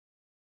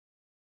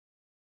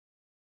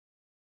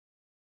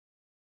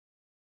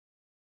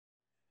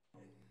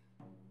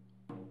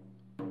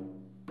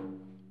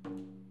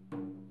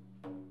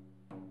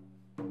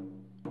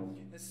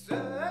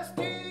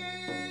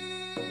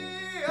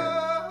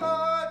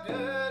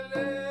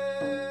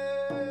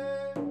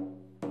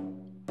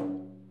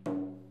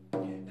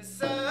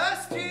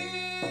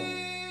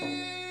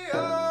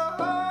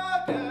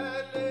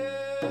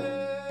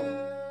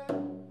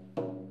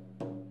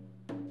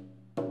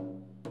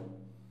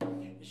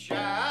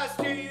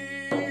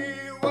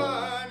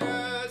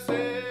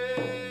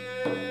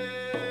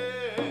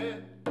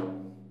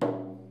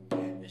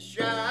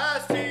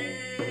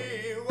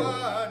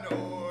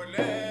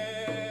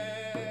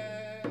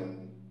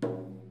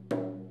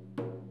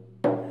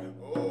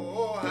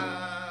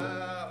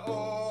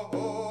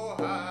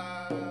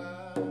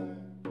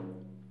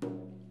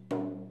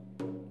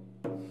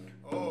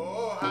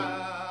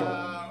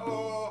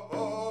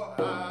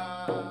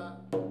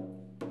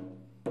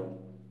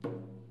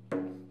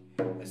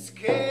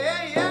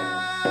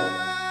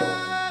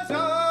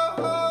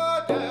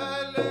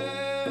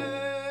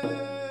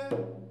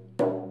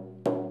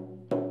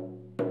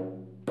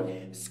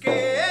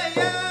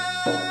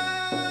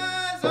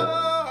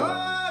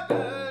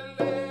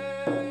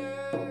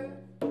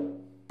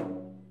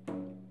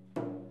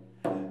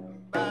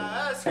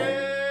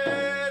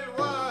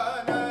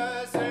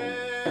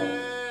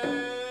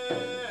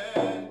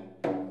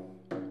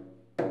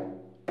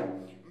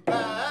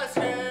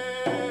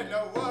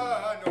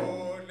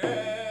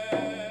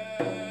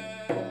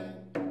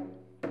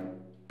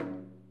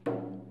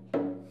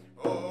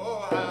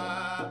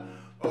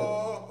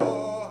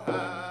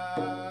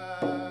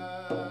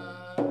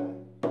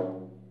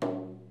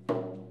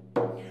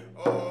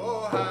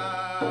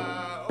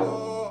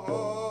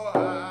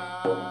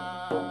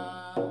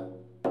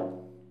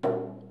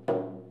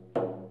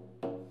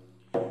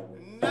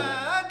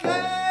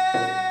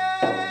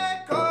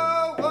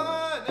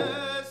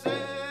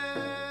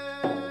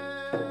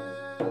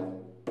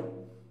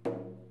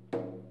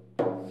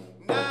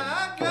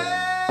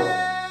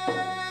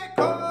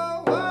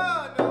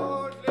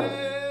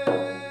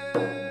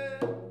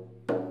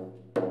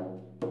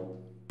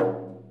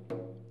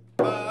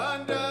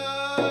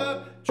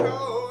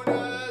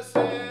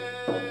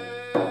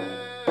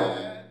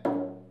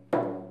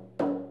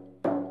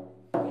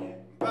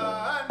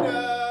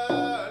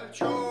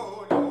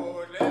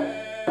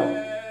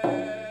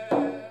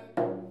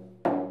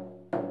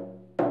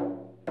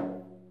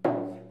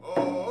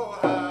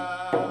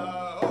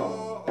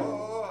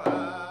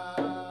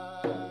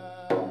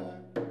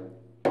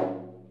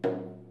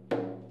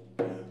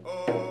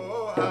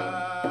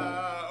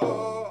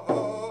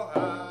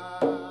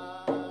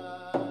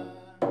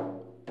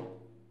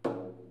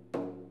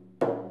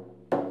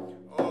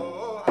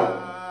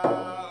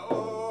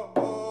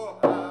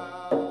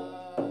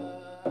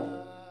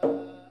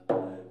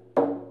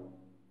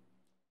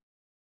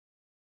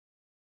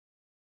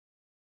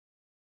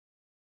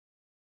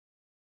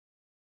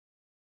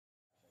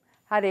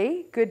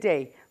Howdy, good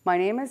day. My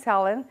name is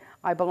Helen.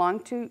 I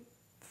belong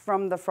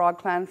from the Frog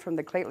Clan from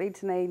the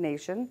Colette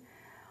Nation.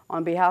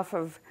 On behalf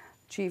of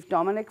Chief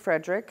Dominic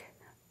Frederick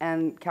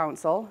and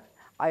Council,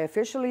 I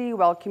officially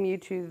welcome you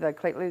to the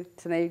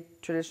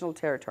Colette traditional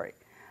territory.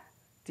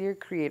 Dear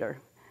Creator,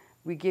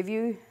 we give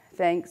you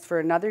thanks for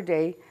another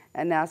day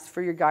and ask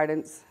for your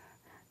guidance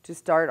to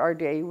start our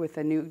day with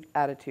a new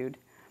attitude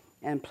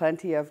and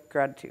plenty of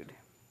gratitude.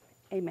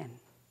 Amen.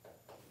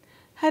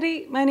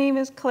 Howdy, my name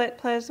is Colette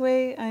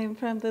Plasway. I'm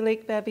from the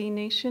Lake Babine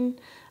Nation.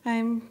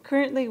 I'm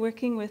currently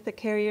working with the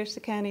Carrier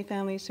Sekani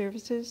Family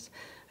Services.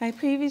 I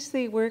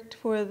previously worked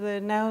for the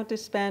now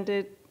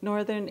disbanded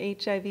Northern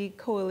HIV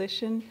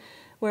Coalition,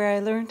 where I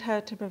learned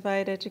how to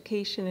provide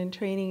education and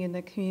training in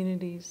the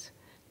communities.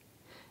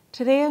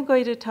 Today I'm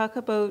going to talk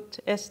about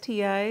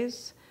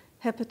STIs,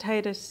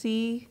 hepatitis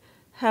C,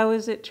 how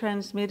is it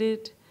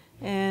transmitted,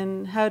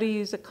 and how to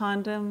use a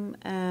condom,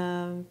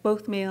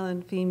 both male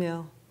and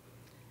female.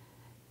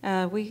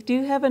 We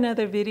do have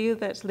another video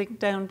that's linked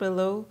down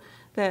below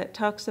that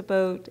talks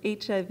about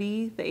HIV,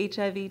 the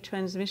HIV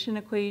transmission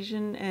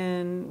equation,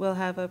 and we'll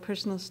have a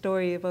personal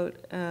story about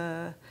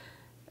a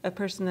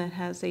person that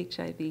has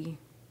HIV.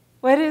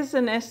 What is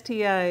an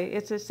STI?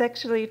 It's a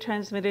sexually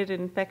transmitted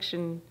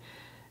infection.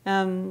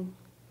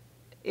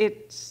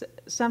 It's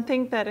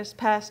something that is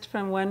passed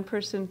from one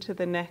person to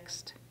the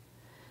next.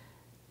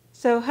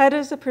 So how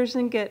does a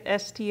person get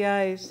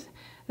STIs?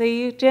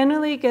 They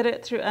generally get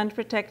it through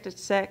unprotected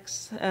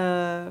sex,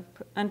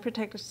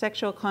 unprotected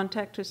sexual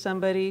contact with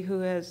somebody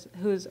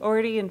who's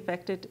already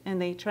infected, and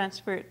they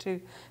transfer it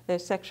to their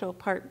sexual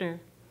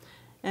partner.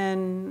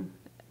 And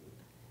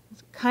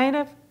it's kind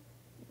of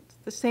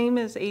the same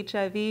as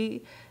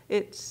HIV.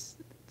 It's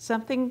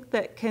something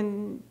that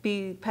can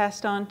be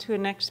passed on to a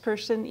next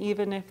person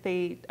even if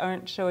they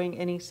aren't showing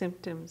any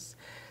symptoms.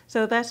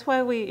 So that's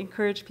why we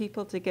encourage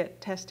people to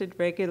get tested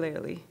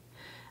regularly.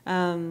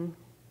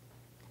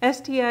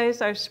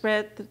 STIs are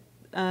spread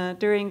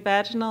during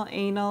vaginal,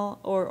 anal,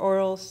 or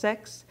oral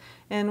sex,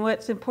 and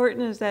what's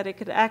important is that it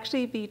could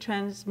actually be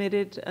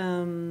transmitted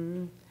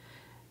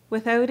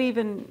without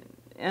even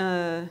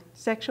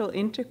sexual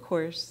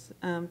intercourse,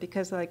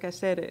 because like I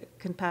said, it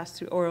can pass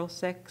through oral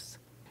sex.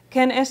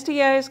 Can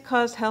STIs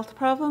cause health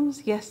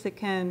problems? Yes, it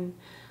can.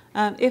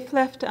 If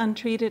left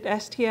untreated,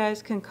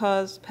 STIs can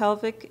cause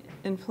pelvic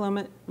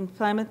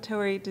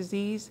inflammatory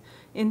disease,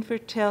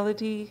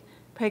 infertility,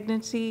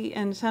 pregnancy,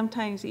 and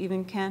sometimes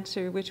even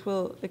cancer, which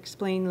we'll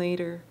explain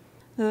later.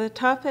 The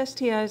top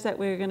STIs that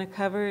we're going to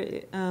cover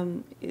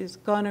is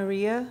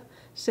gonorrhea,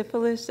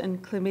 syphilis,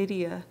 and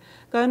chlamydia.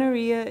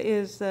 Gonorrhea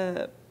is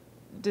a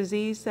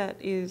disease that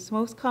is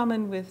most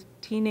common with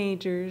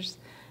teenagers,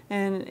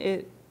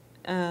 and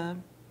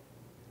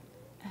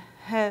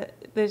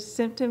the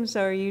symptoms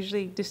are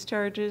usually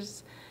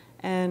discharges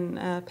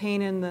and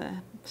pain in the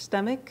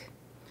stomach.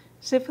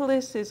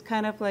 Syphilis is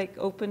kind of like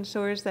open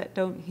sores that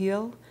don't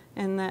heal,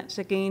 and that's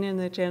again in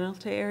the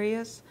genital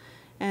areas.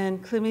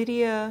 And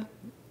chlamydia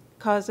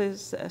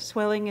causes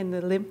swelling in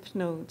the lymph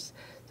nodes.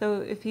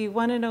 So if you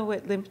want to know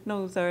what lymph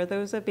nodes are,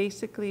 those are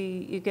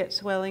basically, you get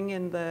swelling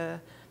in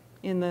the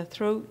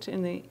throat,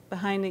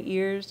 behind the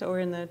ears, or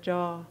in the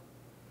jaw.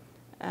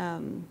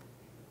 And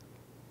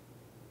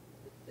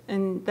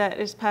that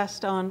is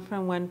passed on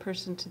from one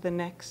person to the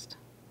next.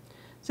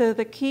 So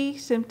the key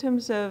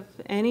symptoms of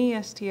any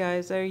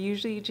STIs are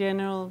usually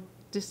general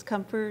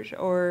discomfort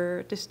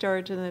or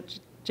discharge in the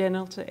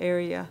genital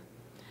area.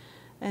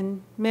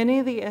 And many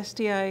of the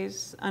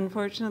STIs,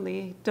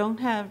 unfortunately, don't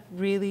have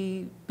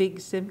really big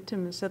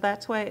symptoms, so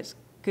that's why it's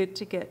good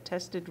to get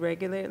tested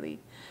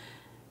regularly.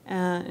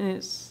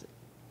 And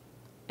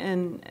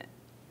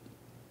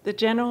the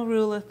general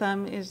rule of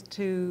thumb is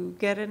to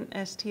get an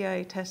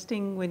STI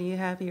testing when you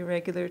have your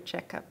regular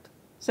checkup.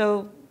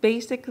 So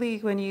basically,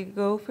 when you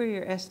go for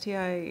your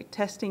STI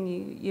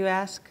testing, you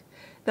ask,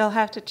 they'll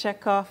have to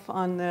check off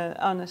on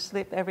the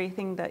slip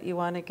everything that you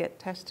want to get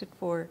tested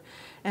for.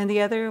 And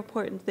the other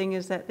important thing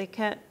is that they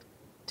can't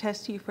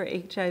test you for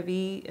HIV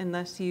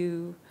unless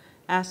you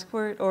ask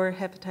for it, or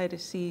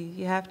hepatitis C.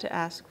 You have to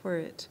ask for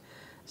it.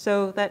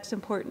 So that's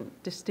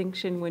important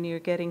distinction when you're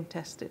getting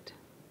tested.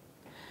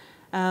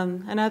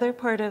 Another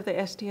part of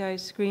the STI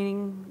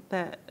screening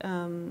that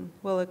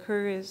will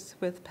occur is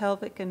with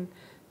pelvic and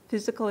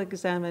physical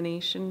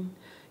examination.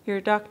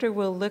 Your doctor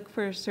will look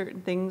for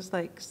certain things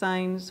like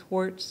signs,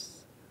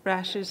 warts,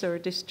 rashes, or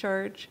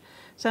discharge.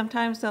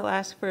 Sometimes they'll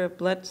ask for a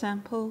blood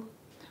sample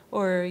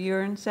or a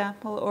urine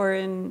sample, or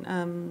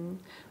in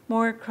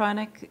more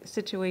chronic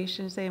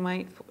situations they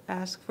might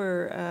ask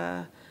for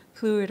a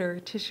fluid or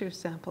a tissue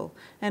sample.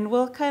 And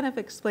we'll kind of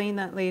explain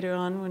that later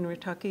on when we're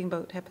talking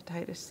about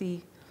hepatitis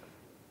C.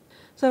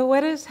 So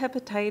what is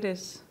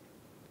hepatitis?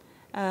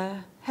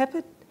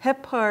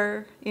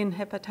 Hepar in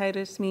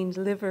hepatitis means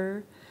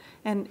liver,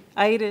 and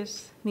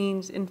itis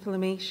means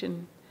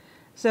inflammation.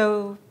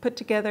 So put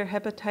together,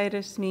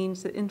 hepatitis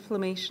means the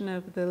inflammation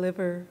of the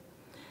liver.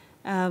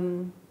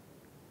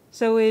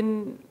 So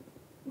in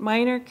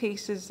minor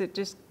cases,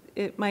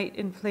 it might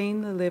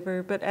inflame the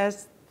liver, but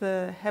as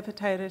the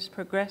hepatitis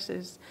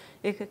progresses,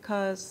 it could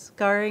cause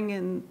scarring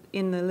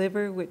in the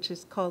liver, which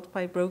is called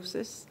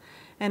fibrosis,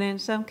 and in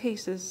some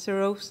cases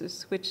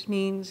cirrhosis, which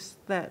means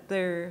that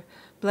their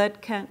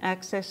blood can't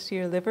access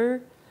your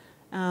liver.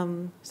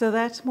 So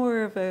that's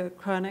more of a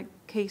chronic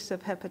case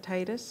of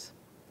hepatitis.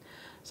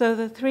 So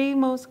the three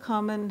most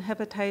common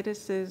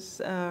hepatitises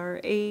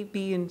are A,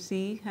 B, and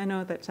C. I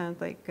know that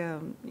sounds like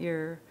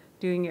you're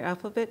doing your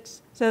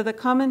alphabets. So the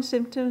common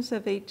symptoms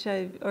of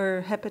HIV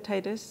or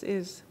hepatitis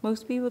is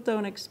most people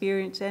don't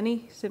experience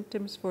any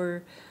symptoms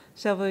for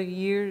several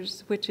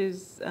years, which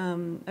is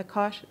a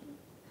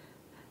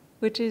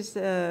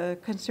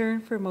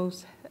concern for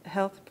most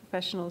health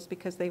professionals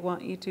because they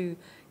want you to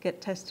get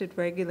tested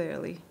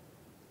regularly.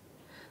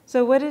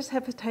 So what is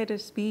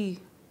hepatitis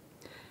B?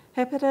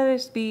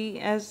 Hepatitis B,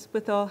 as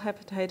with all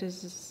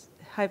hepatitis,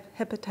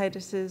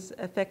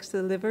 affects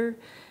the liver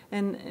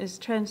and is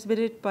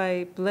transmitted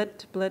by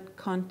blood-to-blood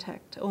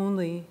contact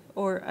only,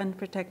 or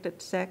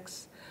unprotected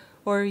sex,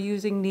 or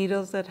using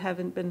needles that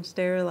haven't been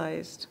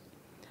sterilized.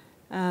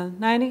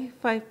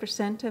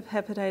 95% of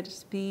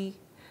hepatitis B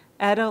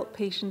adult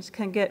patients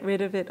can get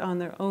rid of it on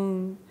their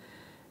own,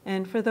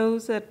 and for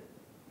those that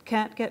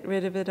can't get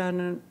rid of it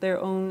on their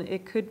own,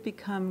 it could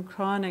become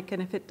chronic,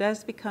 and if it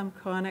does become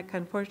chronic,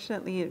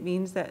 unfortunately it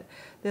means that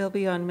they'll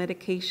be on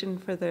medication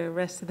for the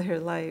rest of their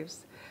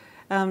lives.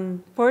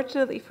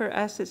 Fortunately for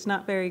us, it's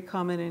not very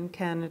common in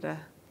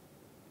Canada.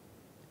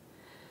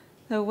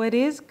 So what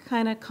is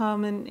kind of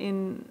common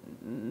in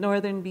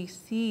northern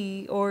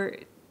BC, or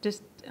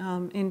just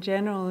in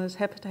general, is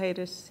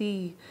hepatitis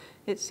C.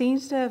 It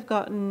seems to have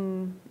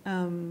gotten,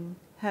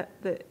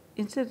 the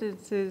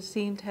incidences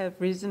seem to have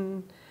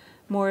risen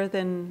more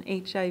than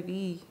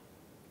HIV.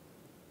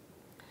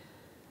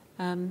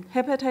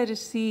 Hepatitis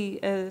C,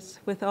 as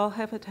with all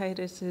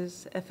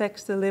hepatitis,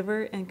 affects the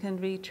liver and can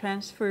be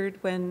transferred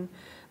when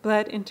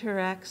blood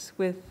interacts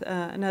with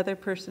another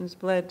person's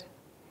blood.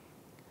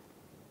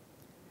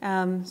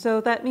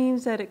 So that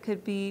means that it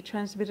could be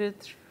transmitted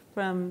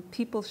from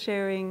people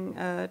sharing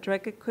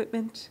drug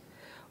equipment,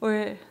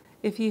 or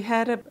if you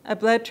had a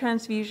blood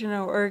transfusion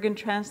or organ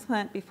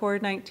transplant before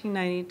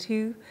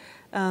 1992,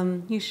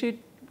 you should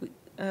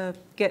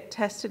get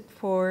tested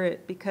for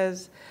it,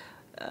 because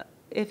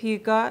if you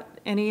got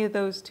any of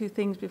those two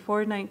things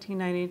before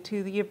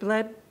 1992, your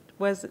blood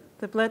was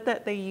the blood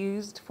that they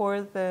used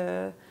for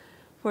the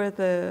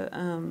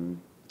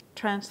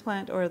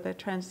transplant or the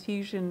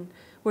transfusion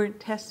weren't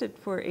tested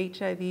for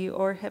HIV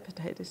or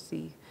hepatitis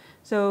C.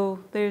 So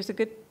there's a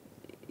good,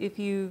 if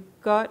you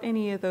got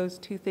any of those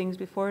two things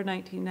before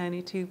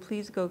 1992,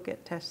 please go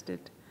get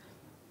tested.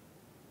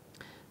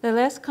 The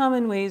less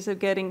common ways of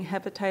getting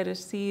hepatitis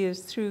C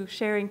is through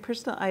sharing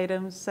personal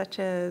items such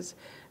as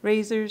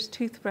razors,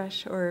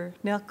 toothbrush, or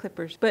nail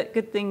clippers. But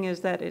good thing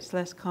is that it's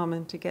less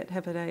common to get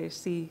hepatitis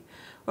C.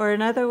 Or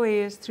another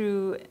way is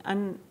through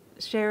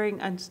sharing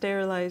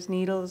unsterilized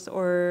needles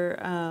or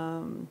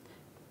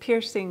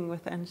piercing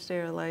with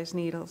unsterilized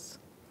needles.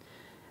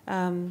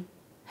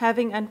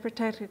 Having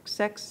unprotected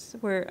sex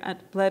where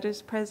blood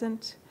is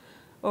present,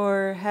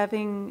 or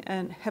having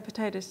a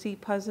hepatitis C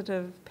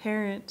positive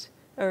parent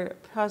or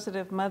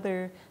positive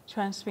mother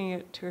transferring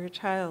it to her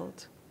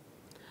child,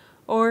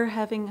 or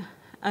having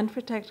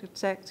unprotected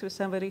sex with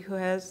somebody who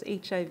has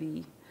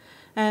HIV.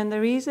 And the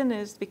reason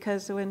is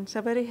because when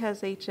somebody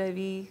has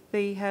HIV,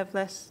 they have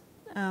less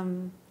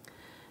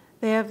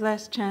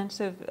chance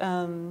of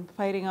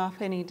fighting off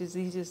any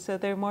diseases, so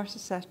they're more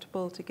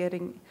susceptible to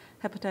getting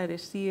hepatitis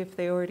C if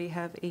they already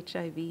have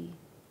HIV.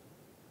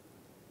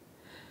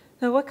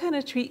 Now, what kind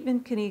of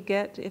treatment can you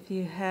get if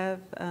you have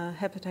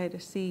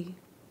hepatitis C?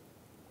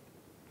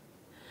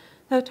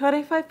 Now,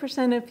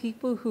 25% of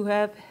people who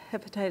have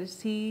hepatitis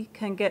C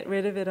can get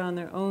rid of it on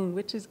their own,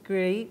 which is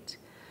great.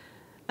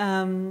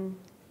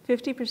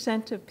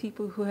 50% of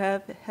people who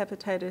have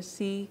hepatitis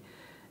C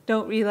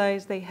don't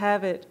realize they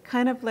have it,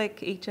 kind of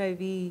like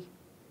HIV.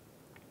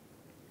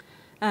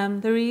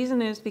 The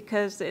reason is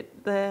because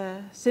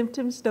the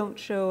symptoms don't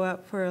show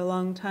up for a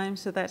long time,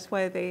 so that's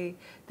why they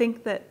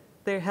think that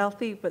they're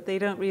healthy, but they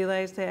don't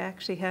realize they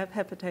actually have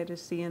hepatitis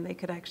C and they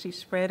could actually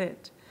spread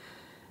it.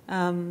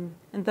 And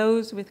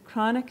those with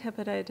chronic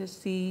hepatitis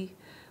C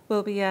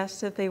will be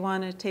asked if they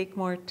want to take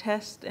more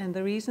tests, and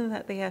the reason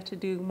that they have to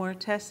do more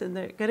tests, and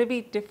they're going to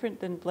be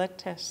different than blood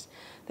tests.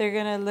 They're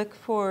going to look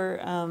for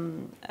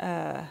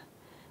a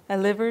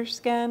liver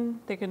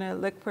scan. They're going to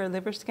look for a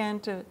liver scan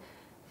to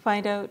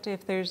find out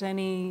if there's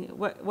any,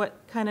 what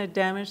kind of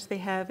damage they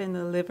have in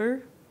the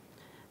liver.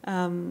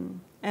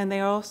 And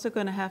they're also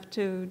going to have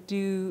to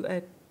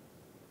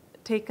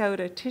take out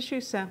a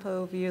tissue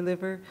sample of your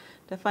liver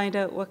to find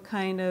out what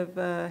kind of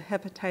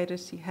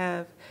hepatitis you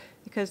have,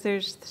 because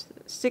there's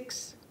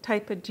 6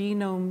 types of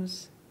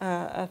genomes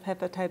of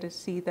hepatitis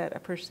C that a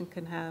person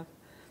can have.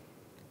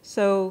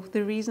 So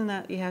the reason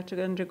that you have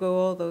to undergo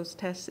all those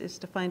tests is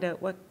to find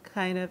out what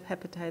kind of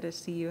hepatitis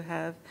C you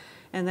have,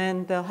 and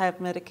then they'll have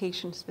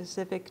medication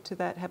specific to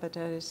that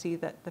hepatitis C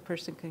that the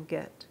person can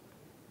get.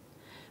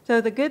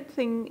 So the good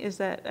thing is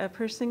that a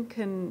person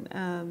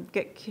can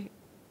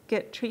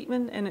get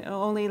treatment, and it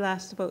only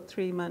lasts about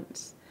 3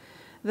 months.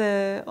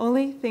 The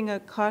only thing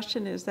of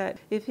caution is that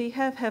if you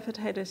have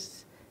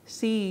hepatitis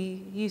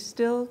C, you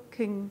still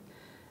can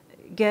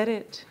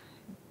get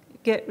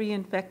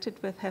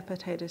reinfected with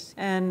hepatitis.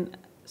 And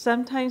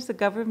sometimes the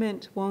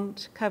government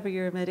won't cover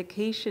your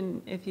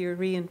medication if you're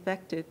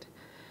reinfected,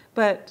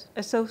 but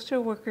a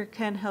social worker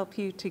can help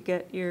you to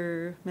get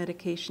your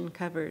medication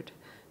covered,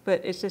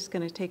 but it's just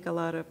going to take a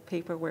lot of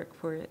paperwork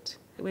for it.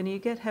 When you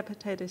get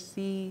hepatitis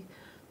C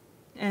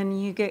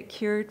and you get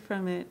cured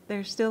from it,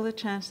 there's still a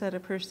chance that a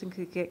person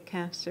could get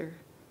cancer.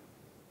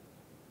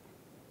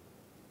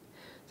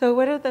 So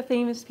what are the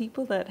famous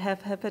people that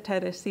have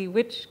hepatitis C?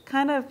 Which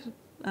kind of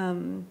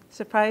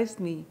surprised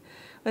me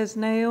was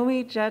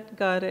Naomi Judd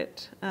got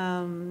it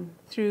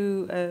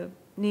through a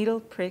needle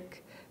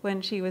prick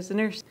when she was a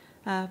nurse.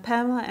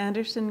 Pamela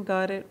Anderson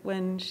got it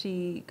when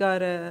she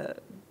got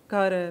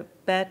a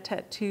bad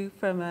tattoo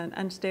from an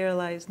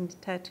unsterilized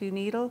tattoo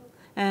needle.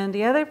 And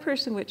the other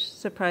person which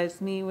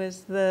surprised me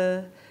was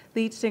the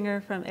lead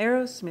singer from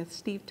Aerosmith,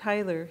 Steve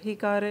Tyler. He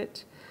got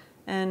it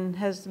and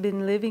has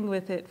been living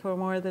with it for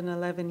more than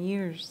 11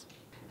 years.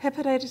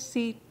 Hepatitis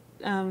C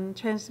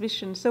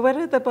transmission. So what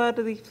are the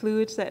bodily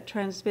fluids that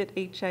transmit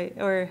HIV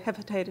or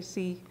hepatitis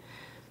C?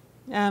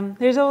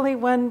 There's only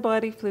one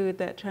body fluid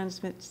that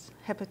transmits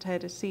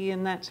hepatitis C,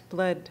 and that's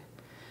blood.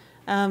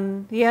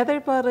 The other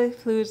bodily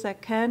fluids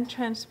that can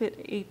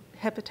transmit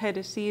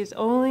hepatitis C is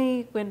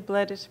only when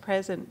blood is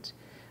present,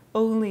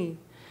 only.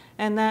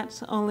 And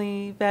that's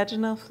only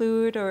vaginal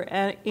fluid or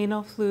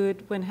anal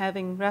fluid when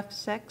having rough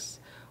sex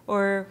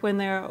or when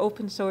there are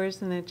open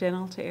sores in the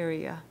genital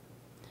area.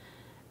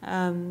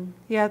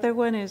 The other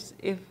one is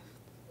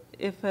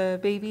if a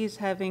baby is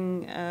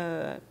having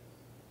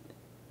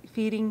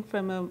feeding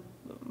from a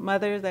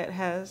mother that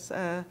has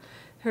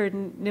her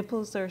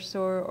nipples are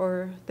sore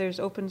or there's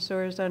open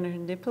sores on her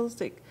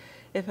nipples.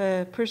 If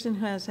a person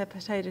who has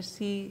hepatitis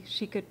C,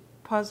 she could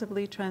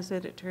possibly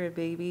transmit it to her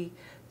baby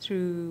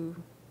through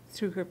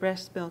her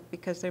breast milk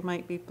because there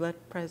might be blood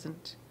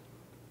present.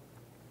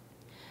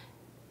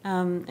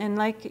 And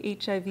like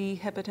HIV,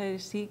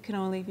 hepatitis C can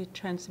only be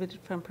transmitted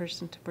from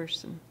person to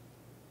person.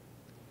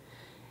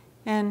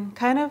 And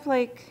kind of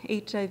like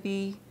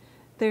HIV,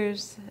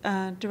 there's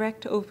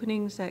direct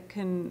openings that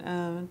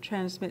can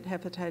transmit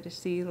hepatitis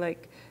C,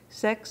 like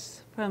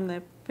sex from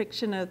the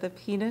friction of the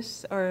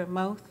penis or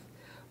mouth,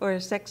 or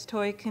a sex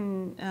toy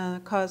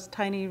can cause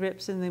tiny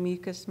rips in the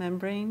mucous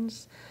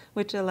membranes,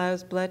 which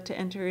allows blood to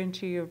enter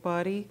into your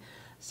body.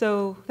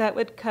 So that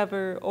would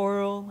cover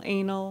oral,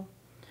 anal,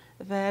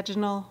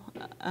 vaginal,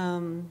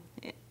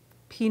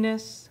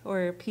 penis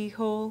or pee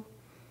hole,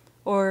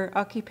 or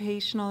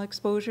occupational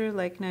exposure,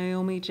 like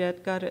Naomi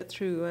Judd got it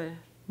through a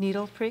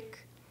needle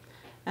prick,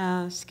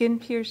 skin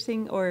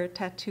piercing, or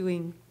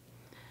tattooing.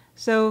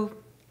 So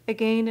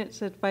again,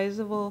 it's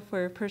advisable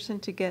for a person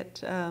to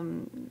get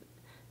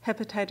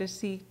hepatitis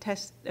C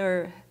test,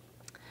 or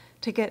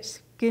to get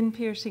skin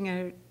piercing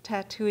or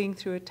tattooing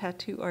through a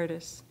tattoo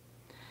artist.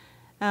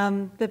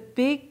 The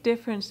big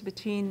difference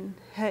between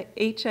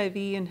HIV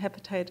and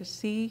hepatitis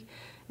C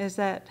is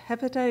that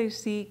hepatitis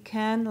C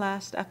can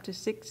last up to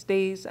 6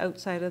 days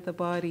outside of the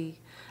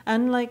body.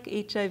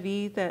 Unlike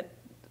HIV that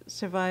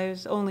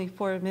survives only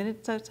 4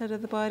 minutes outside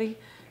of the body,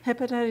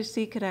 hepatitis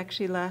C could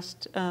actually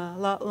last a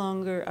lot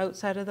longer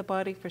outside of the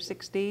body for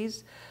 6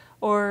 days,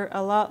 or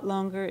a lot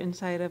longer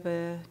inside of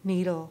a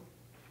needle.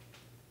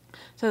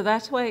 So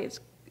that's why it's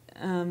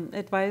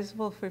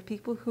advisable for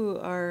people who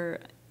are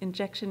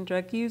injection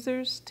drug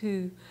users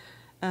to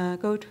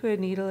go to a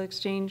needle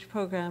exchange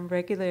program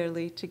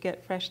regularly to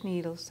get fresh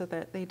needles so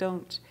that they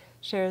don't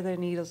share their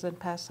needles and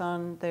pass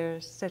on their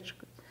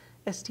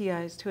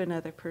STIs to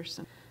another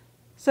person.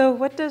 So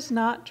what does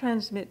not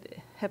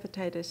transmit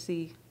hepatitis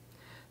C?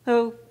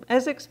 So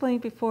as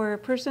explained before, a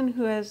person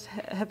who has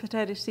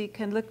hepatitis C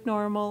can look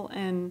normal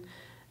and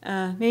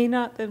may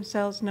not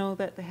themselves know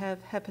that they have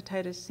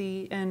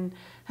hepatitis and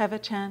have a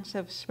chance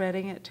of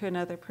spreading it to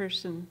another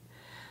person.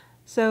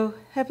 So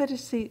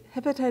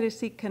hepatitis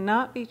C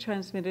cannot be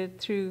transmitted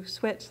through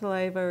sweat,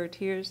 saliva, or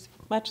tears,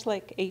 much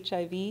like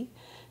HIV.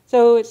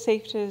 So it's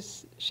safe to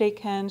shake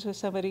hands with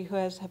somebody who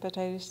has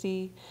hepatitis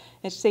C.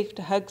 It's safe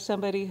to hug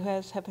somebody who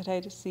has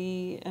hepatitis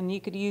C, and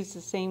you could use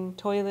the same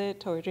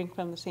toilet or drink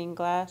from the same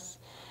glass.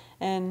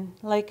 And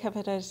like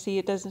hepatitis C,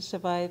 it doesn't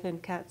survive in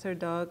cats or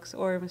dogs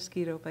or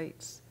mosquito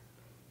bites.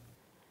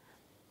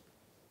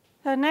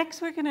 So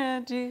next we're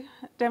going to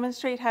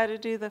demonstrate how to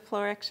do the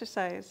floor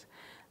exercise.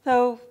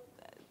 So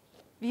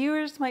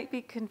viewers might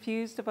be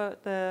confused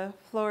about the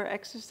floor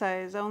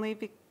exercise only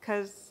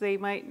because they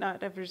might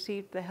not have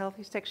received the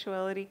Healthy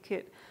Sexuality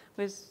Kit,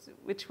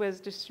 which was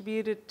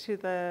distributed to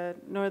the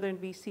Northern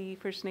BC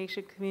First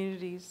Nation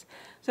communities.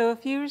 So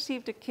if you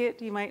received a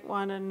kit, you might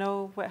want to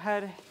know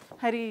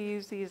how do you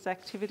use these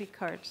activity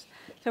cards.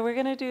 So we're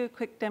going to do a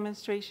quick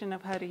demonstration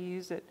of how to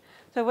use it.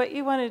 So what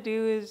you want to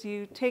do is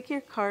you take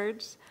your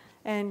cards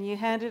and you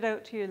hand it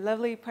out to your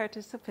lovely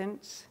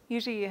participants.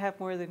 Usually you have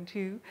more than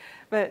 2,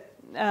 but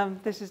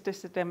this is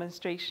just a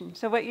demonstration.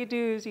 So what you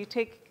do is you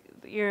take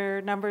your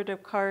numbered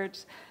of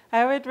cards.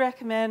 I would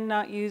recommend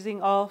not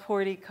using all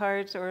 40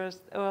 cards or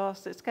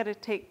else it's going to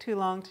take too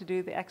long to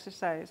do the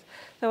exercise.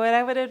 So what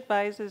I would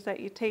advise is that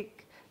you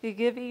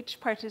give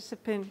each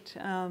participant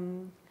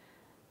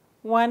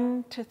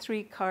 1 to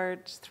 3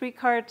 cards. 3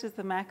 cards is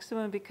the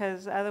maximum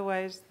because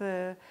otherwise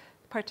the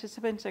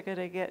participants are going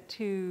to get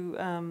too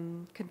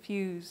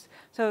confused.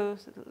 So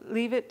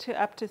leave it to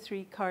up to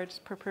 3 cards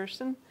per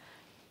person.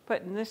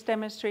 But in this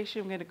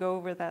demonstration, I'm going to go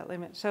over that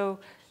limit. So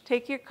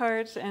take your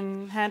cards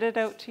and hand it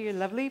out to your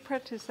lovely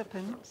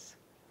participants.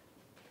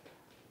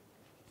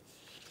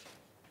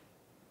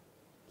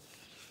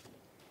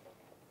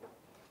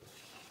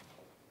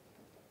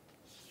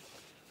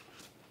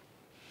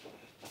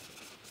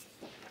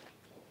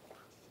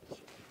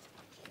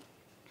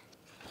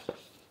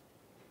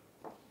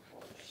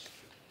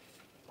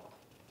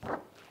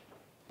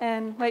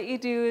 And what you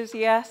do is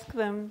you ask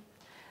them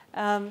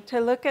to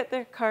look at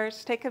their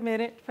cards, take a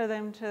minute for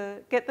them to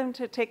get them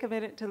to take a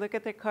minute to look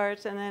at their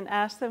cards, and then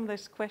ask them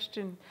this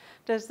question: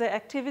 does the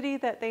activity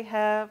that they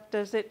have,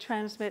 does it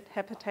transmit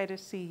hepatitis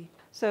C?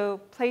 So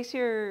place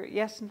your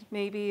yes,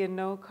 maybe, and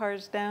no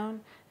cards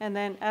down, and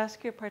then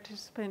ask your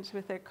participants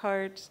with their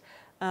cards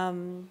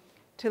to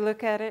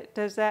look at it.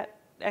 Does that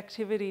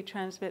activity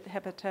transmit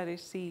hepatitis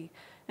C?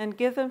 And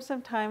give them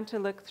some time to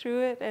look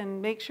through it,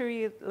 and make sure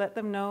you let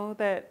them know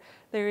that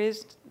there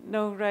is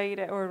no right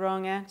or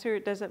wrong answer.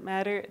 It doesn't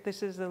matter.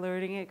 This is a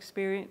learning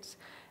experience.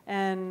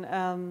 And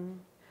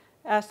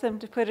ask them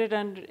to put it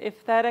under,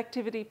 if that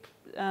activity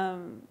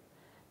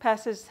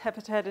passes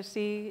hepatitis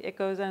C, it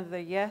goes under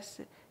the yes.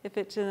 If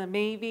it's in a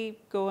maybe,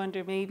 go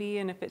under maybe.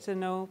 And if it's a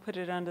no, put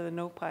it under the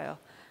no pile.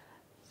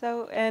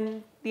 So,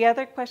 and the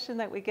other question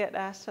that we get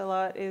asked a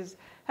lot is,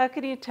 how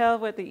can you tell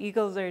what the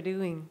eagles are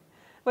doing?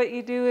 What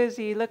you do is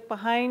you look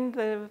behind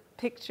the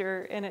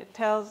picture and it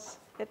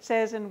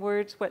says in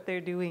words what they're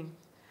doing.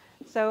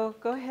 So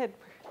go ahead.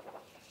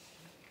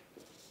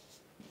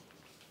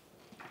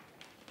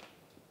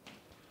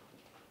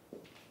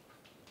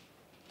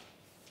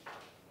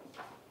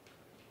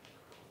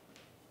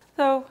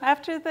 So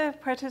after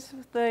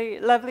the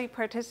lovely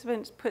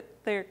participants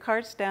put their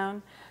cards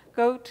down,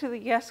 go to the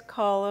yes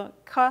pile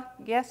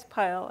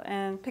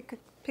and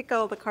pick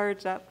all the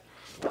cards up.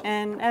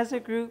 And as a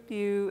group,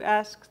 you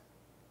ask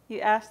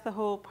the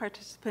whole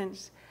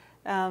participants,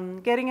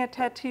 getting a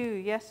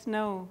tattoo, yes,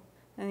 no,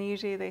 and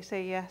usually they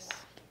say yes.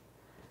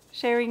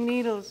 Sharing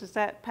needles, does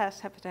that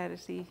pass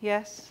hepatitis C?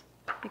 Yes,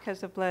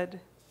 because of blood.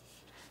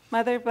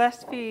 Mother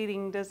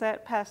breastfeeding, does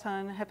that pass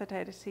on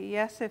hepatitis C?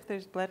 Yes, if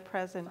there's blood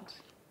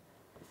present.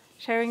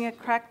 Sharing a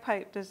crack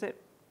pipe, does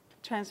it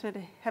transmit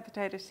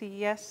hepatitis C?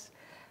 Yes.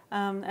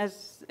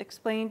 As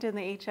explained in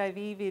the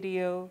HIV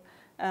video,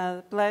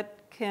 blood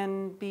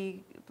can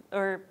be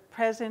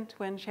present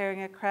when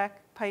sharing a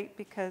crack pipe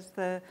because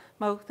the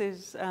mouth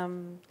is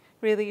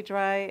really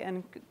dry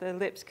and the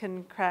lips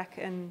can crack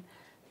and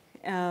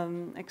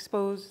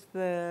expose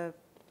the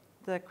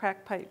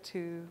crack pipe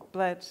to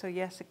blood. So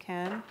yes, it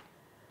can.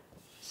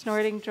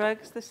 Snorting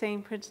drugs, the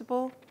same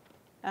principle.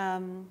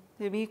 The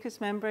mucous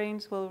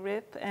membranes will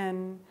rip,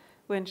 and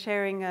when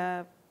sharing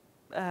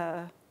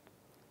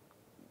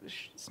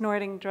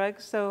snorting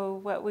drugs, so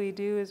what we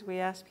do is we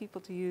ask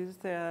people to use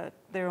their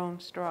own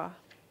straw.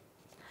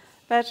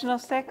 Vaginal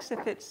sex,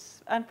 if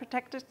it's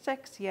unprotected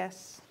sex,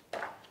 yes.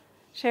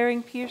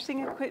 Sharing piercing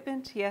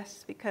equipment,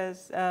 yes,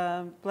 because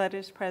blood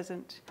is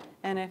present,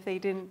 and if they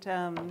didn't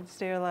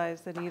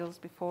sterilize the needles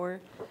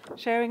before.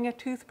 Sharing a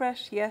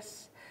toothbrush,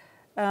 yes.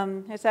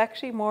 It's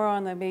actually more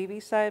on the maybe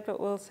side, but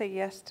we'll say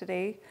yes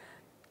today.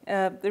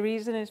 The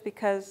reason is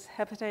because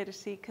hepatitis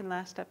C can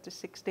last up to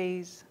 6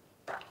 days.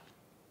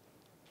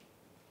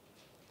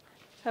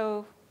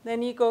 So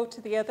then you go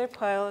to the other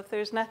pile. If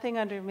there's nothing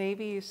under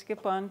maybe, you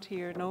skip on to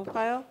your no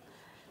pile.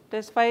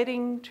 Does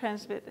fighting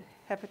transmit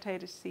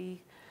hepatitis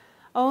C?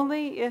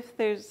 Only if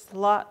there's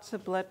lots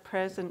of blood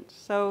present.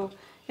 So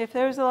if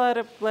there's a lot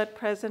of blood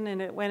present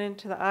and it went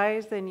into the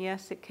eyes, then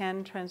yes, it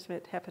can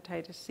transmit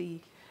hepatitis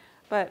C.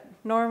 But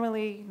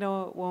normally,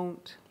 no, it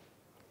won't.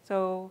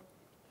 So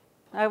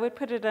I would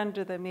put it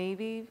under the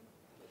maybe,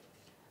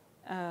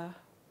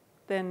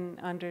 then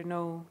under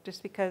no,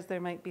 just because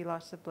there might be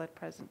lots of blood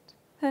present.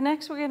 So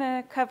next we're going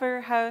to cover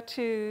how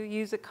to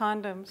use a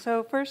condom.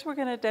 So first we're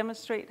going to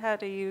demonstrate how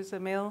to use a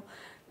male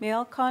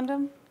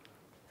condom.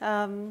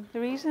 One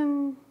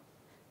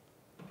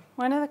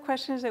of the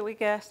questions that we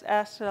get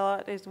asked a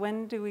lot is,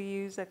 when do we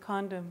use a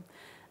condom?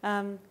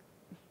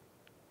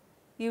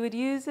 You would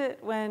use it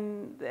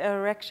when the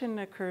erection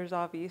occurs,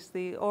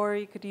 obviously, or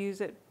you could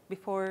use it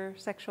before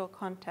sexual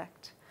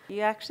contact.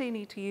 You actually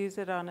need to use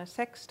it on a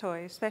sex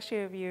toy, especially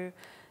if you're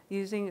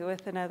using it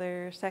with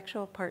another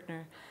sexual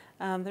partner.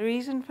 The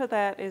reason for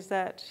that is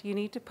that you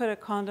need to put a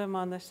condom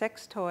on the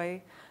sex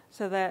toy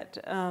so that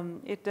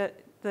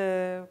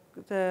the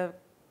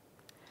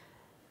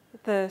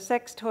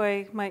sex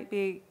toy might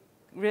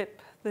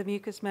rip the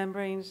mucous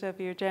membranes of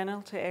your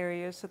genital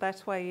areas, so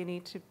that's why you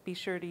need to be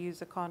sure to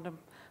use a condom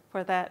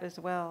for that as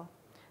well.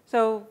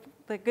 So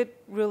the good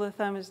rule of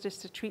thumb is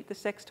just to treat the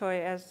sex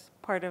toy as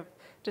part of,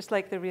 just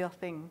like the real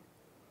thing.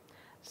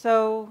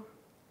 So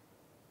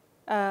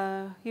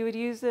you would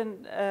use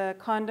a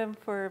condom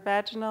for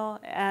vaginal,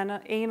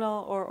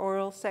 anal, or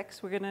oral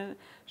sex. We're going to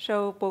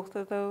show both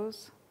of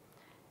those.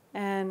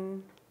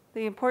 And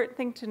the important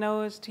thing to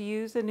know is to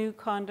use a new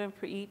condom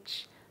for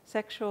each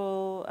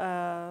sexual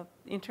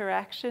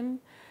interaction.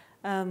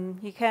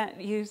 You can't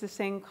use the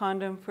same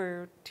condom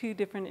for 2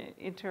 different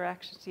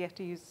interactions. You have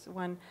to use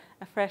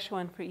a fresh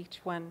one for each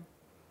one.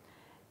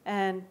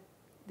 And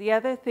the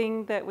other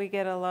thing that we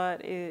get a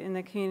lot in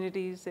the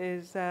communities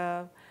is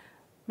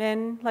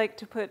men like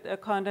to put a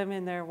condom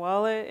in their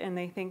wallet and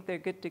they think they're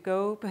good to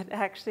go, but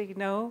actually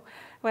no.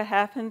 What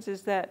happens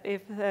is that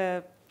if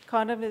the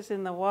condom is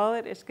in the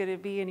wallet, it's going to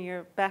be in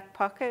your back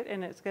pocket,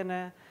 and it's going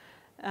to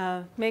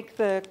make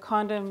the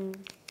condom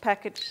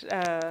package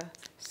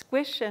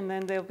squish, and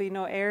then there'll be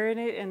no air in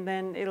it, and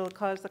then it'll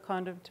cause the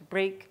condom to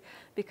break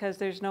because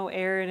there's no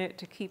air in it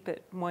to keep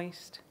it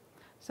moist.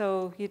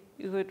 So you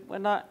would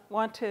not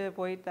want to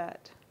avoid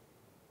that.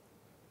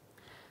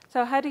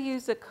 So how to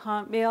use a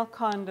male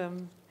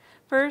condom.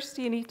 First,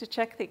 you need to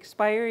check the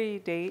expiry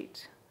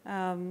date.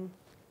 So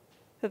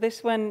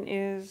this one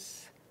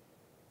is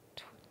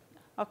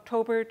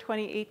October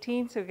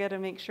 2018, so we've got to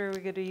make sure we're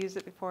going to use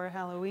it before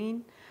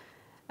Halloween.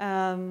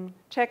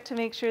 Check to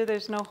make sure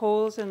there's no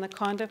holes in the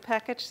condom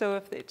package. So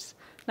if it's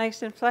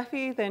nice and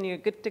fluffy, then you're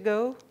good to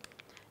go.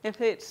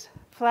 If it's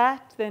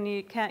flat, then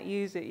you can't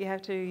use it. You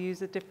have to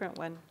use a different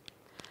one.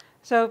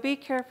 So be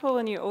careful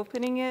when you're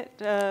opening it.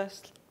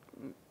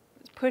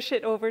 Push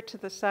it over to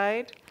the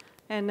side,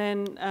 and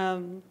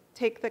then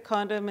take the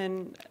condom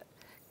and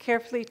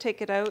carefully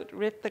take it out,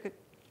 rip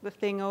the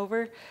thing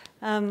over.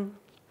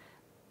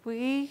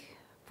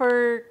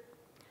 For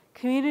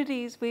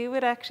communities, we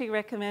would actually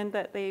recommend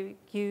that they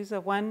use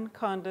a 1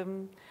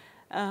 condom,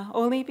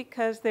 only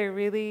because they're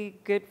really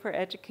good for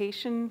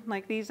education.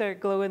 Like, these are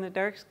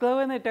glow-in-the-darks.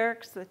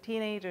 Glow-in-the-darks, the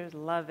teenagers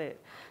love it.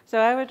 So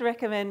I would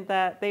recommend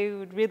that they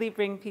would really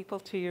bring people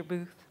to your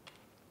booth.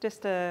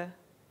 Just a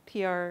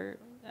PR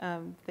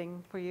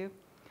thing for you.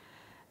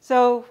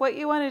 So what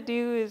you want to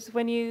do is,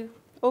 when you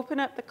open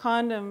up the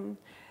condom,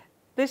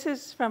 This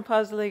is from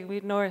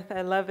Postlake North.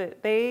 I love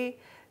it.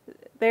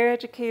 Their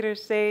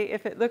educators say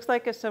if it looks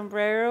like a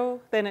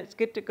sombrero, then it's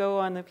good to go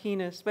on the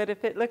penis. But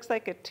if it looks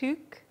like a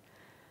toque,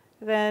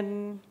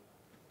 then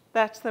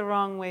that's the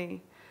wrong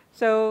way.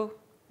 So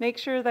make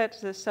sure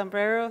that's a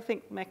sombrero,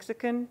 think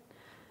Mexican,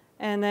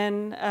 and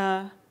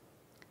then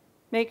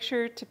make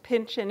sure to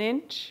pinch an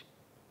inch,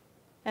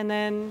 and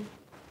then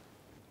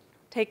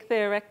take the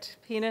erect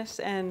penis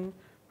and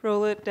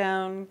roll it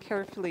down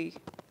carefully.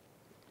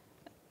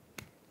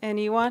 And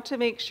you want to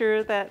make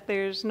sure that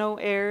there's no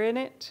air in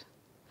it.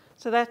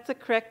 So that's the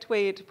correct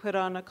way to put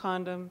on a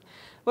condom.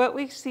 What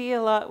we see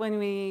a lot when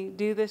we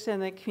do this in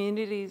the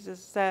communities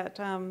is that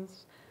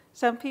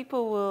some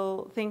people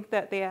will think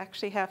that they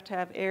actually have to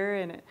have air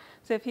in it.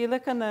 So if you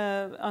look on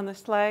the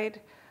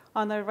slide,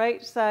 on the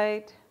right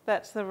side,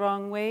 that's the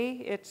wrong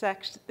way.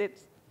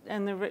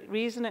 And the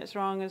reason it's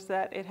wrong is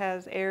that it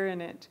has air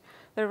in it.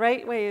 The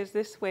right way is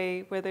this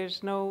way, where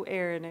there's no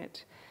air in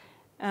it.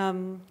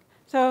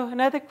 So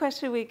another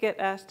question we get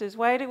asked is,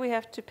 why do we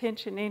have to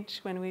pinch an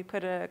inch when we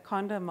put a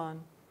condom on?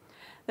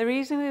 The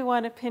reason we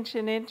want to pinch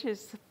an inch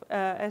is,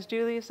 as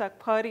Julius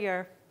Akpati,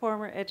 our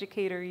former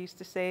educator, used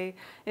to say,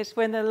 it's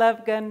when the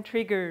love gun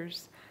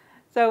triggers.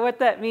 So what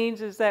that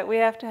means is that we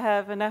have to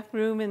have enough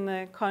room in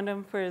the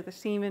condom for the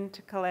semen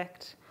to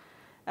collect.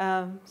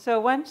 So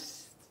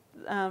once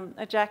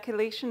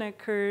ejaculation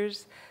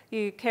occurs,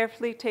 you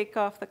carefully take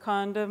off the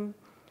condom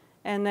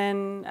and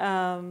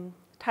then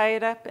tie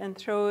it up and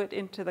throw it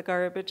into the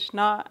garbage,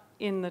 not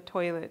in the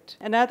toilet.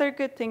 Another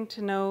good thing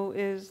to know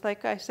is,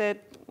 like I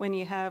said, when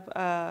you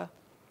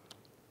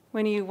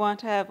want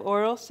to have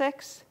oral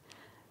sex,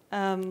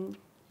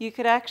 you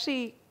could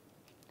actually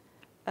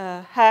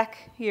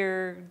hack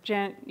your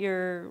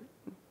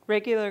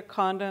regular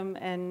condom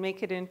and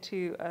make it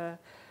into a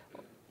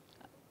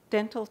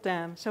dental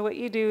dam. So what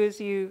you do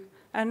is you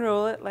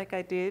unroll it like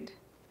I did.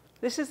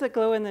 This is the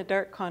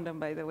glow-in-the-dark condom,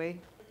 by the way.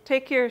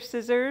 Take your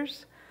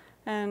scissors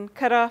and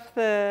cut off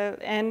the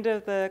end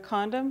of the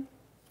condom,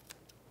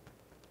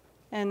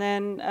 and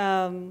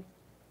then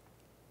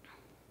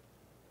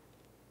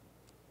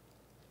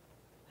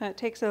it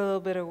takes a little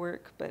bit of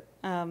work, but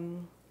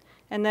and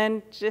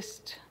then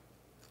just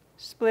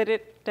split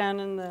it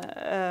down in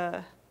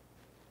the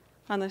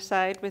on the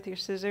side with your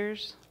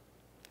scissors.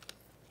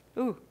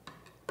 Ooh,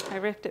 I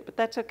ripped it, but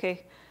that's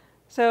okay.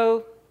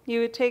 So you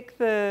would take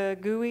the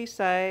gooey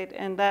side,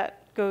 and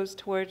that goes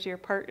towards your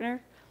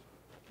partner.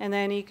 And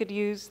then you could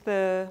use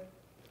this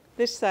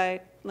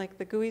side, like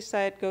the gooey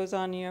side goes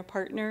on your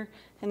partner,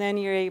 and then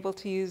you're able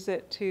to use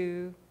it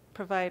to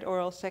provide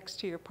oral sex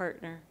to your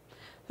partner.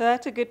 So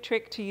that's a good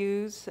trick to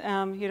use.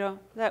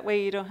 That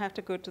way you don't have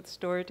to go to the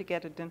store to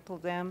get a dental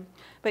dam,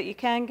 but you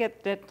can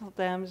get dental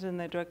dams in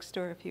the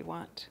drugstore if you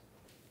want.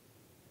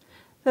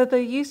 So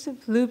the use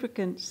of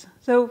lubricants.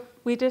 So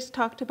we just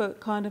talked about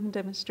condom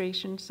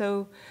demonstration.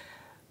 So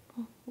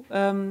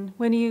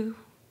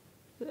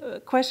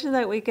a question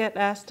that we get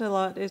asked a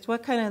lot is,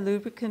 what kind of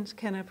lubricants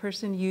can a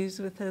person use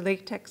with the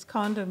latex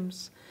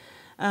condoms?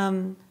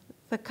 The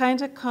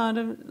kinds of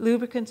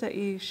lubricants that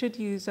you should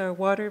use are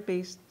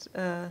water-based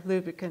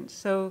lubricants.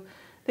 So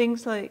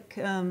things like,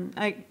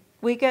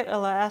 we get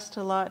asked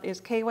a lot,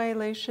 is KY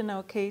lotion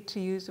okay to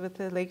use with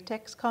the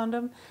latex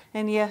condom?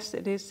 And yes,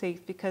 it is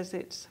safe because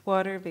it's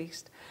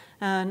water-based.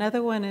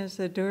 Another one is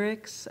the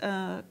Durex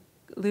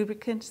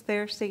lubricants.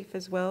 They're safe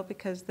as well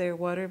because they're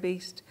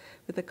water-based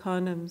with the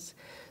condoms.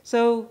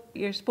 So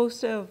you're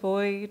supposed to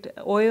avoid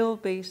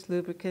oil-based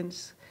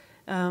lubricants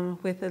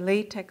with the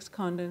latex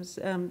condoms.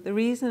 The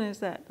reason is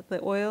that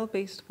the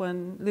oil-based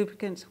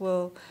lubricants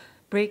will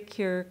break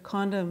your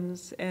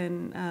condoms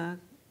and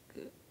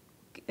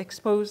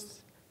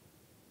expose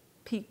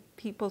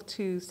people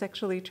to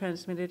sexually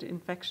transmitted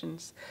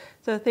infections.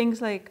 So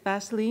things like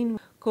Vaseline,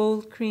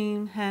 cold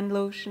cream, hand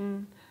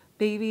lotion,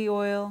 baby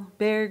oil,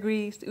 bear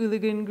grease,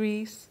 hooligan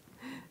grease.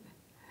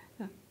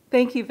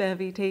 Thank you,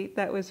 Bambi Tate.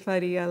 That was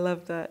funny. I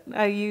love that.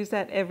 I use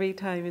that every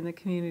time in the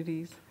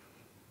communities.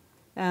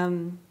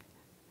 So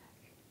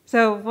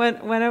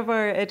one of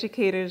our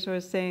educators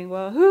was saying,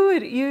 well, who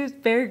would use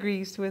bear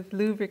grease with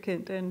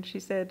lubricant? And she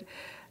said,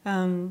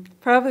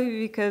 probably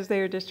because they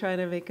were just trying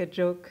to make a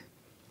joke.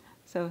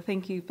 So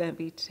thank you,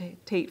 Bambi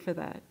Tate, for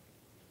that.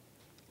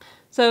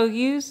 So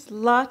use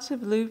lots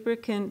of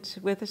lubricant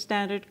with a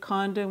standard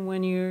condom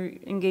when you're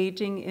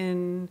engaging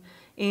in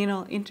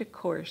anal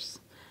intercourse.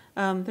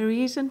 The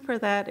reason for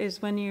that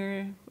is when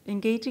you're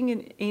engaging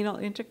in anal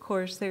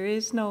intercourse, there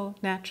is no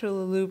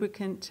natural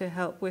lubricant to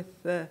help with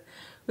the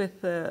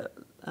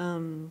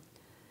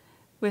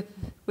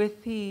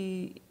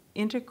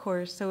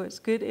intercourse. So it's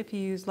good if you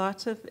use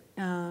lots of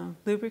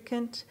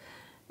lubricant,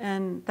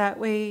 and that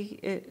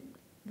way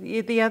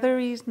the other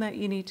reason that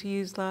you need to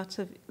use lots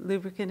of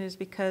lubricant is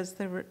because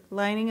the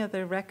lining of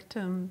the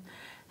rectum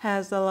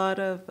has a lot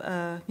of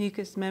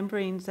mucous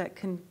membranes that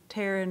can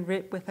tear and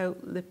rip without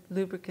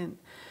lubricant.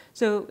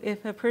 So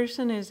if a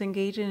person is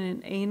engaging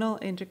in anal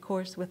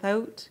intercourse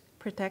without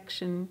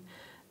protection,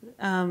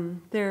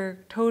 they're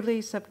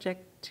totally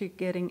subject to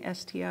getting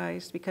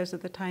STIs because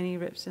of the tiny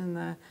rips in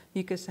the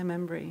mucous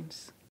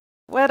membranes.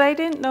 What I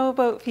didn't know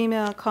about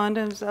female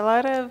condoms, a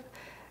lot of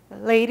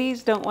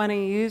ladies don't want to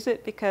use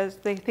it because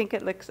they think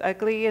it looks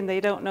ugly and they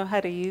don't know how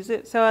to use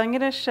it. So I'm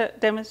going to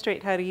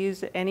demonstrate how to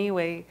use it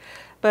anyway.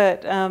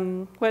 But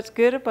what's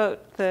good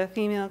about the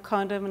female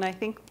condom, and I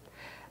think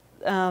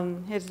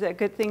it's a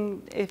good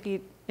thing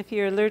if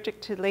you're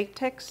allergic to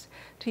latex,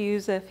 to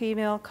use a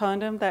female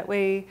condom. That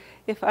way,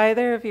 if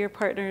either of your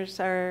partners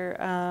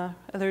are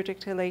allergic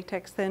to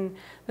latex, then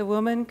the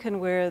woman can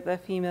wear the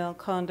female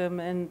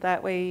condom, and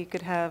that way you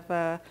could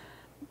have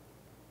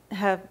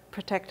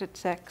protected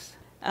sex.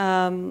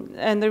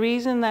 And the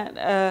reason that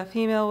a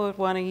female would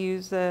want to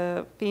use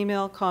a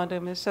female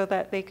condom is so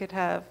that they could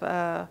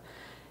have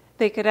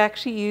they could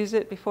actually use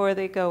it before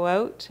they go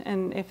out,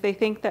 and if they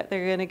think that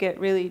they're going to get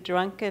really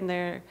drunk and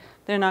they're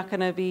not going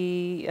to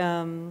be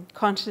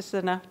conscious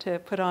enough to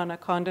put on a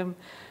condom,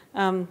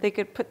 they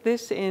could put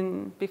this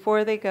in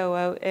before they go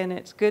out, and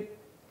it's good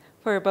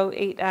for about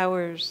 8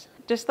 hours.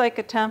 Just like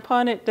a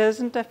tampon, it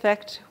doesn't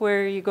affect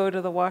where you go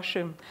to the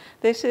washroom.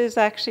 This is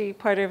actually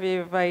part of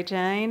your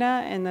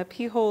vagina, and the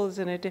pee hole is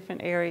in a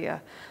different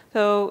area.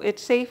 So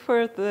it's safe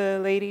for the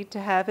lady to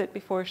have it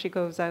before she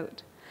goes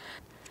out.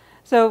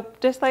 So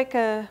just like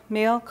a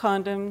male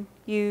condom,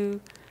 you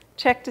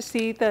check to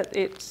see that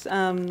it's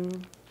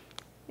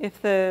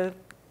if the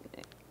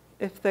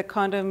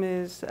condom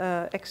is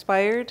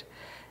expired.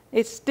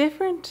 It's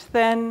different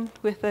than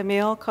with a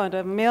male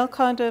condom. Male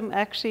condom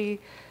actually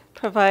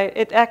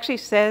actually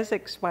says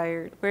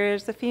expired,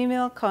 whereas the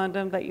female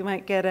condom that you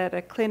might get at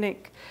a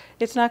clinic,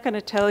 it's not going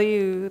to tell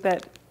you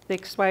that the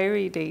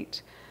expiry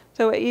date.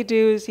 So what you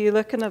do is you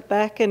look in the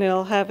back and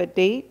it'll have a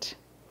date,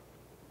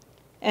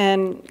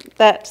 and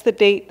that's the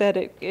date that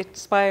it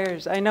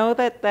expires. I know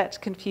that that's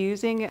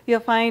confusing. You'll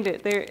find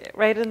it there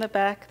right in the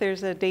back.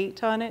 There's a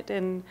date on it,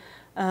 and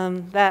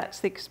that's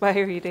the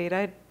expiry date.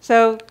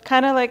 So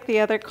kind of like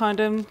the other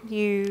condom,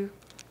 you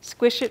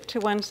squish it to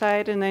one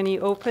side and then you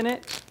open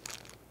it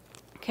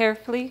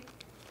carefully,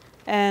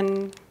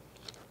 and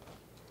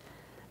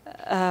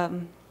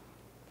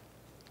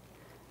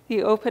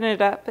you open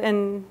it up,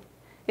 and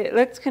it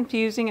looks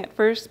confusing at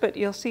first, but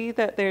you'll see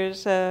that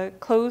there's a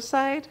closed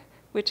side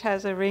which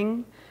has a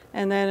ring,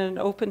 and then an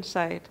open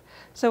side.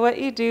 So what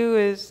you do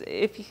is,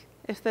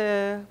 if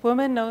the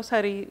woman knows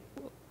how to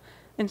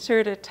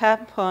insert a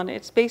tampon,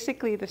 it's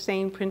basically the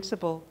same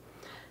principle.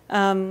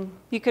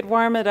 You could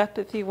warm it up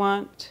if you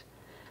want.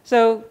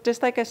 So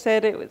just like I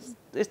said,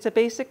 it's a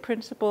basic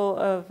principle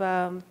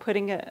of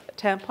putting a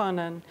tampon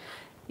on.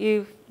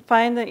 You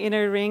find the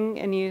inner ring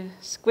and you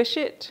squish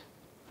it,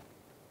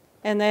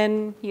 and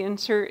then you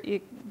insert,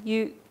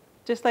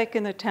 just like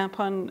in the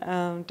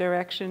tampon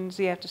directions,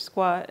 you have to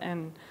squat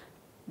and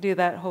do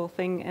that whole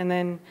thing, and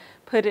then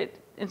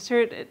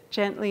insert it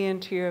gently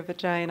into your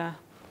vagina.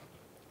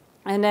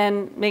 And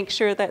then make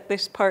sure that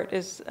this part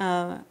is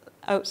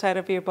outside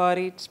of your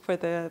body for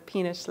the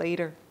penis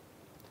later.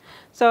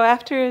 So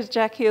after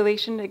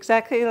ejaculation,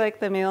 exactly like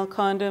the male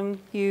condom,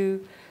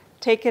 you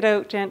take it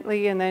out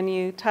gently and then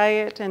you tie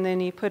it and then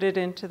you put it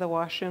into the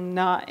washroom,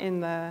 not in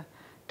the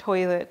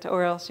toilet,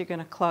 or else you're going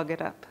to clog it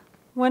up.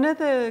 One of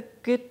the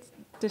good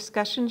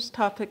discussions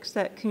topics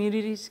that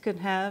communities can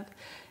have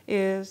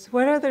is,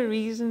 what are the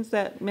reasons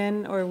that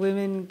men or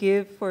women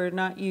give for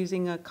not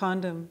using a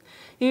condom?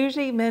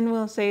 Usually men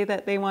will say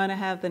that they want to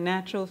have the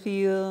natural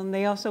feel, and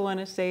they also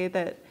want to say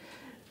that,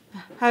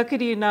 how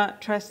could you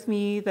not trust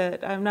me,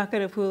 that I'm not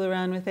going to fool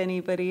around with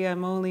anybody,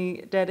 I'm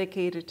only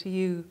dedicated to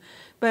you.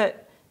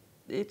 But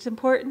it's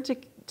important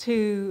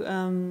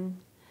to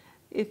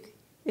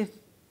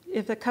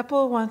if a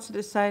couple wants to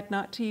decide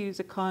not to use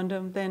a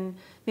condom, then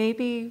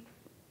maybe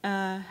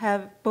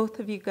have both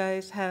of you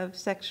guys have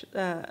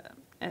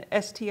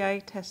STI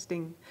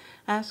testing.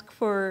 Ask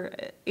for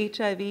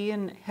HIV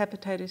and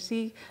Hepatitis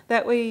C.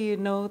 That way you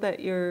know that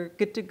you're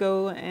good to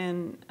go,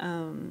 and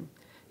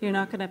you're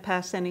not going to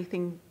pass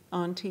anything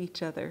on to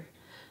each other.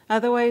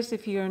 Otherwise,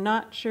 if you're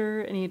not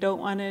sure and you don't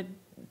want to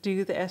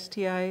do the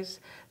STIs,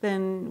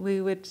 then we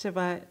would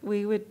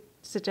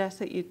suggest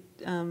that you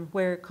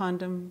wear a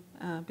condom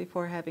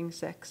before having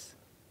sex.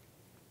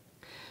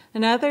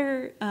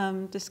 Another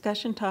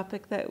discussion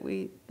topic that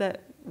we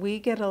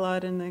get a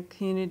lot in the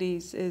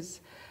communities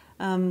is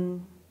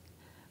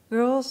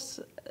girls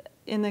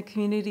in the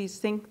communities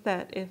think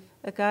that if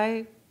a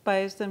guy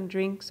buys them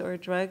drinks or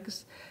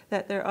drugs,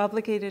 that they're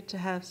obligated to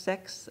have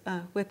sex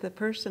with the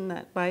person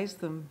that buys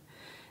them.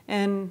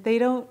 And they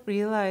don't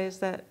realize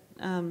that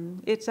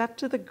it's up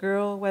to the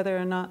girl whether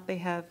or not they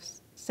have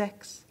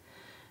sex.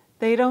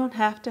 They don't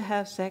have to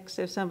have sex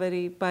if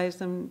somebody buys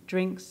them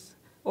drinks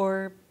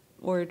or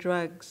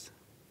drugs.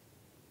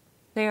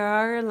 They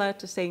are allowed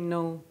to say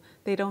no.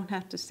 They don't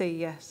have to say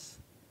yes.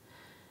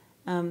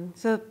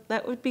 So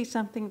that would be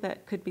something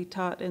that could be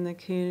taught in the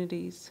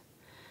communities.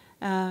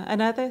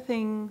 Another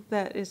thing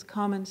that is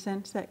common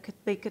sense that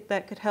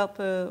could help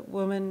a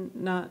woman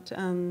not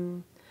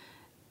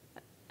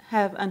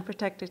have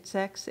unprotected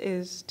sex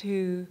is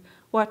to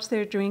watch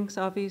their drinks,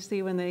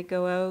 obviously, when they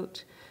go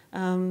out.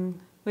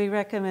 We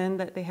recommend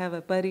that they have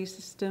a buddy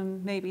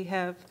system, maybe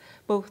have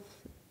both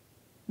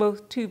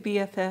two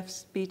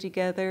BFFs be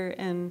together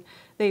and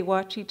they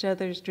watch each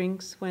other's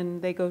drinks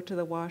when they go to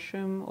the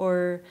washroom,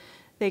 or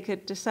they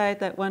could decide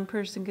that one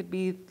person could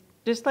be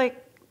just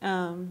like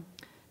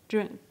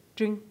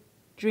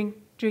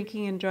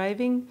drinking and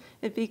driving.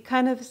 It'd be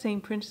kind of the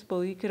same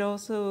principle. You could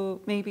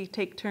also maybe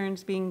take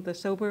turns being the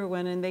sober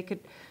one, and they could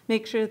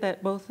make sure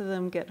that both of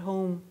them get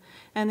home.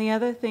 And the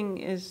other thing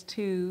is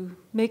to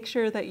make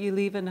sure that you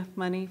leave enough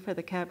money for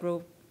the cab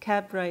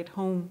ride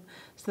home,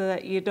 so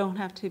that you don't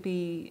have to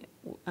be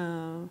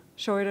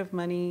short of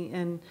money,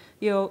 and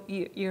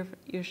you're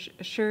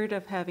assured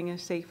of having a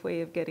safe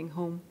way of getting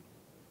home.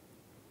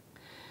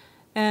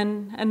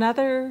 And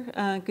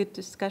another good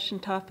discussion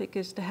topic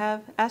is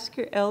to ask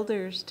your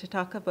elders to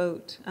talk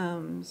about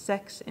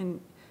sex in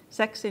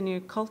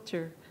your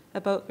culture,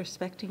 about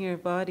respecting your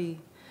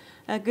body.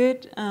 A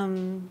good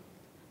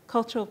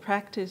cultural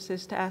practice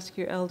is to ask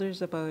your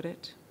elders about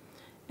it.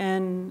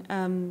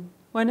 And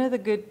one of the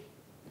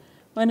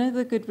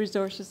good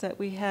resources that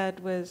we had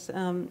was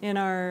in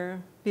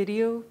our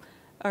video,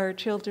 Our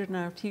Children,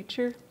 Our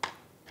Future.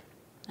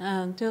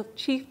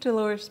 Chief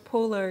Dolores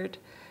Pollard,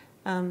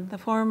 the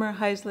former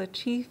Haisla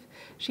chief,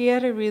 she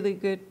had a really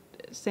good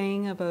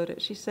saying about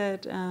it. She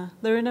said,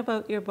 learn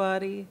about your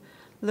body,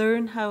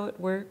 learn how it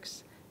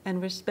works, and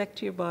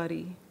respect your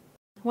body.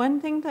 One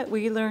thing that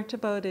we learned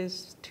about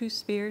is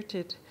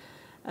Two-Spirited.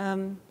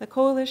 The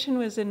coalition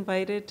was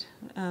invited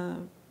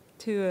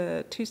to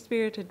a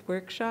Two-Spirited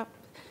workshop,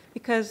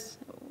 because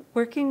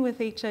working with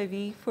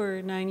HIV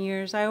for 9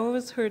 years, I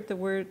always heard the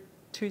word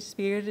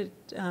Two-Spirited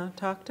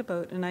talked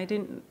about, and I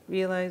didn't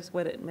realize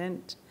what it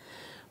meant.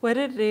 What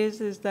it is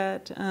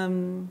that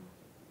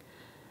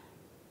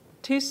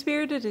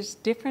Two-Spirited is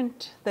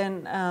different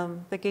than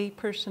the gay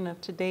person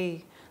of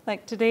today.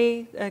 Like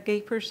today, a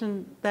gay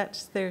person,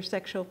 that's their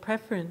sexual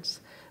preference.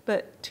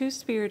 But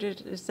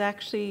Two-Spirited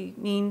actually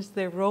means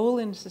their role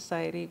in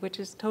society, which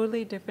is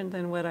totally different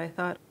than what I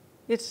thought.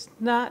 It's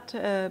not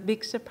a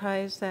big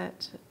surprise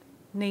that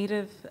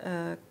Native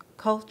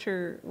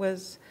culture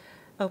was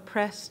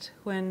oppressed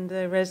when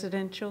the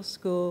residential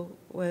school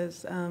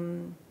was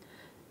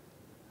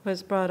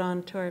brought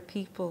on to our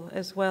people,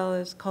 as well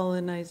as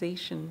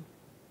colonization.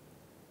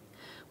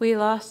 We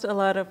lost a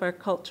lot of our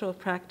cultural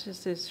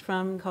practices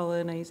from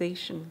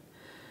colonization.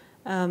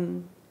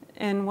 And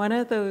one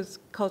of those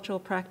cultural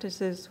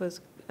practices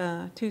was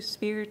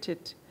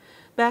Two-Spirited.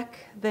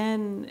 Back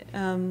then,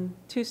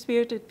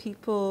 Two-Spirited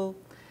people,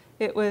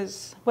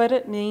 what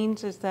it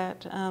means is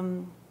that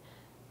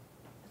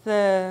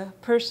the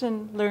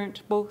person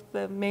learned both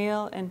the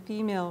male and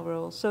female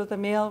role. So the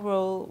male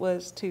role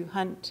was to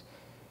hunt,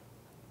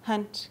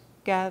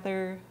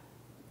 gather,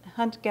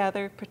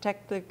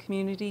 protect the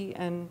community,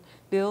 and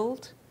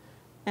build.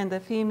 And the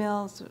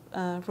female's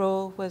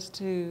role was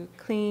to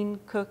clean,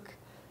 cook,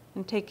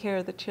 and take care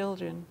of the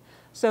children.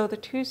 So the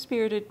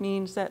Two-Spirited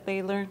means that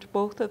they learned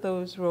both of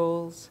those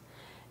roles.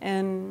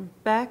 And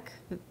back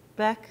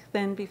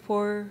then,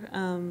 before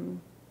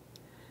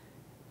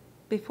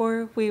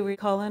we were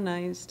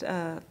colonized,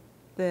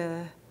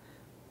 the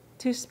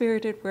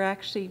Two-Spirited were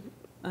actually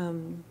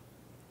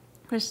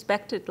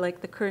respected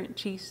like the current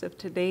chiefs of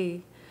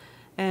today.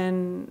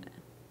 And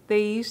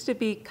they used to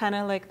be kind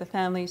of like the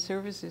family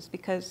services,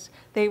 because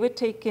they would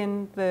take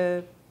in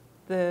the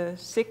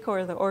sick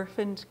or the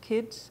orphaned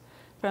kids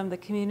from the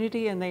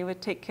community, and they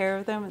would take care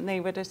of them, and they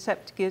would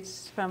accept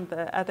gifts from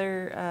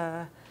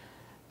the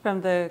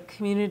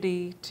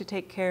community to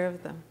take care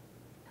of them.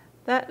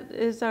 That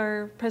is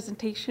our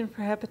presentation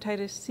for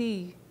hepatitis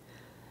C.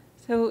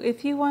 So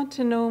if you want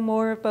to know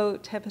more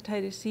about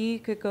hepatitis C, you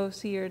could go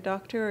see your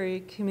doctor or your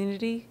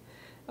community,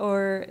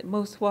 or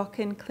most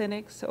walk-in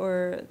clinics,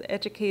 or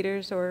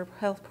educators, or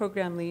health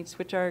program leads,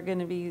 which are going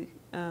to be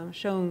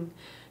shown.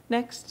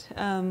 Next,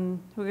 we're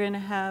going to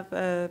have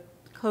a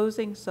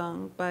closing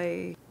song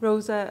by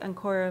Rosa and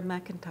Cora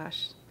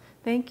McIntosh.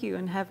 Thank you,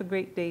 and have a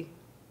great day.